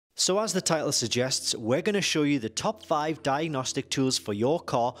So as the title suggests, we're going to show you the top 5 diagnostic tools for your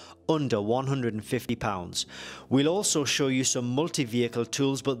car under £150. We'll also show you some multi-vehicle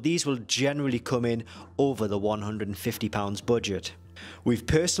tools, but these will generally come in over the £150 budget. We've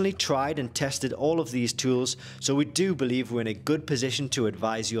personally tried and tested all of these tools, so we do believe we're in a good position to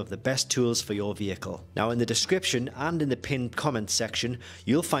advise you of the best tools for your vehicle. Now, in the description and in the pinned comments section,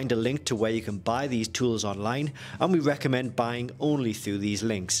 you'll find a link to where you can buy these tools online, and we recommend buying only through these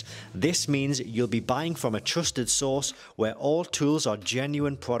links. This means you'll be buying from a trusted source where all tools are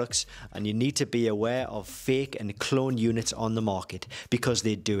genuine products, and you need to be aware of fake and clone units on the market because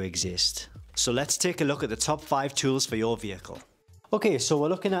they do exist. So let's take a look at the top 5 tools for your vehicle. Okay, so we're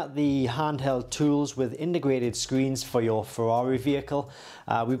looking at the handheld tools with integrated screens for your Ferrari vehicle.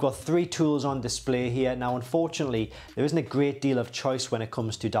 We've got 3 tools on display here. Now, unfortunately, there isn't a great deal of choice when it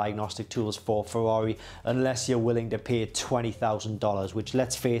comes to diagnostic tools for Ferrari unless you're willing to pay $20,000, which,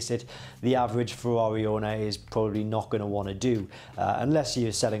 let's face it, the average Ferrari owner is probably not going to want to do unless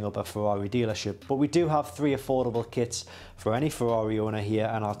you're setting up a Ferrari dealership. But we do have 3 affordable kits for any Ferrari owner here,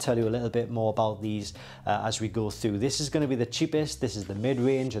 and I'll tell you a little bit more about these as we go through. This is going to be the cheapest, this is the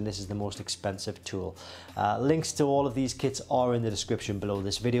mid-range, and this is the most expensive tool. Links to all of these kits are in the description below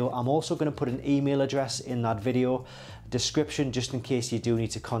this video. I'm also going to put an email address in that video description just in case you do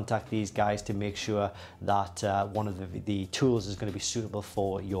need to contact these guys to make sure that one of the tools is going to be suitable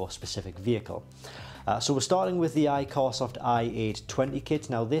for your specific vehicle. So we're starting with the iCarsoft i820 kit.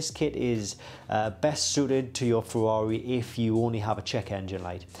 Now, this kit is best suited to your Ferrari if you only have a check engine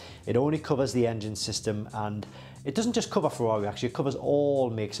light. It only covers the engine system, and it doesn't just cover Ferrari, actually it covers all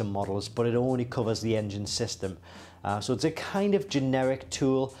makes and models, but it only covers the engine system. So it's a kind of generic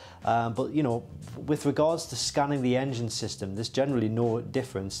tool, but you know, with regards to scanning the engine system, there's generally no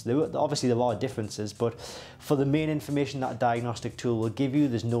difference. Obviously there are differences, but for the main information that a diagnostic tool will give you,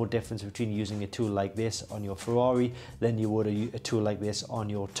 there's no difference between using a tool like this on your Ferrari than you would a tool like this on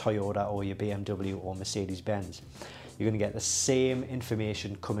your Toyota or your BMW or Mercedes-Benz. You're going to get the same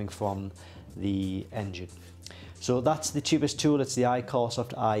information coming from the engine. So that's the cheapest tool. It's the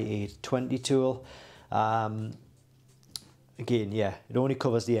iCarsoft i820 tool. Again, yeah, it only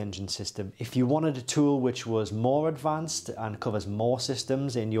covers the engine system. If you wanted a tool which was more advanced and covers more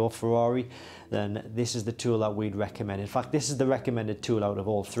systems in your Ferrari, then this is the tool that we'd recommend. In fact, this is the recommended tool out of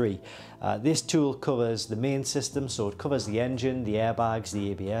all 3. This tool covers the main system, so it covers the engine, the airbags,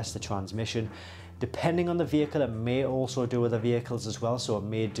 the ABS, the transmission. Depending on the vehicle, it may also do other vehicles as well, so it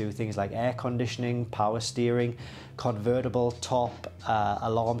may do things like air conditioning, power steering, convertible top,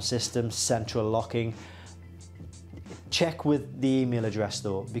 alarm system, central locking. Check with the email address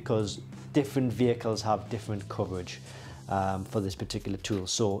though, because different vehicles have different coverage for this particular tool,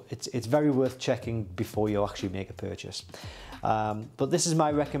 so it's very worth checking before you actually make a purchase. But this is my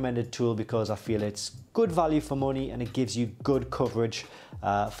recommended tool because I feel it's good value for money and it gives you good coverage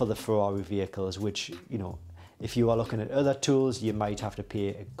for the Ferrari vehicles, which, you know, if you are looking at other tools, you might have to pay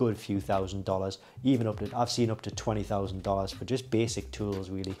a good few $1,000s, even up to, I've seen up to $20,000 for just basic tools,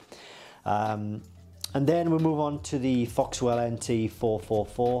 really. And then we'll move on to the Foxwell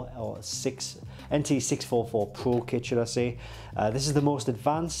NT444 or NT644 Pro kit, should I say. This is the most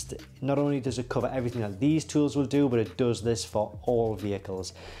advanced. Not only does it cover everything that these tools will do, but it does this for all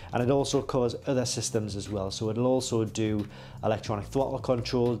vehicles. And it also covers other systems as well. So it'll also do electronic throttle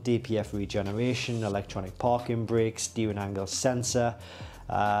control, DPF regeneration, electronic parking brakes, steering angle sensor,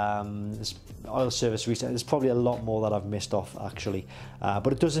 oil service reset. There's probably a lot more that I've missed off actually, but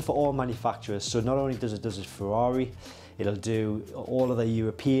it does it for all manufacturers. So not only does it Ferrari, it'll do all of the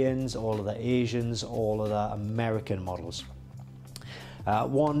Europeans, all of the Asians, all of the American models.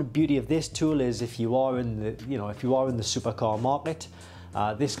 One beauty of this tool is if you are in the supercar market,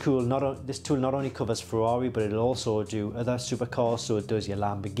 this tool not only covers Ferrari, but it'll also do other supercars. So it does your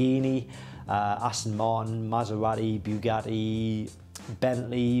Lamborghini, Aston Martin, Maserati, Bugatti,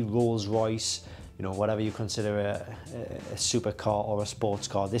 Bentley, Rolls-Royce, you know, whatever you consider a supercar or a sports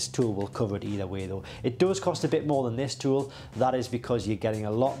car. This tool will cover it either way though. It does cost a bit more than this tool. That is because you're getting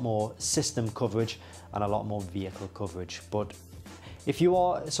a lot more system coverage and a lot more vehicle coverage. But if you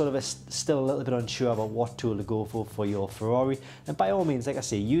are sort of still a little bit unsure about what tool to go for your Ferrari, then by all means, like I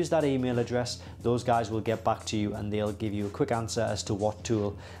say, use that email address. Those guys will get back to you and they'll give you a quick answer as to what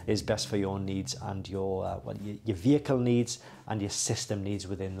tool is best for your needs and your vehicle needs and your system needs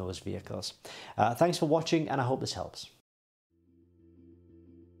within those vehicles. Thanks for watching, and I hope this helps.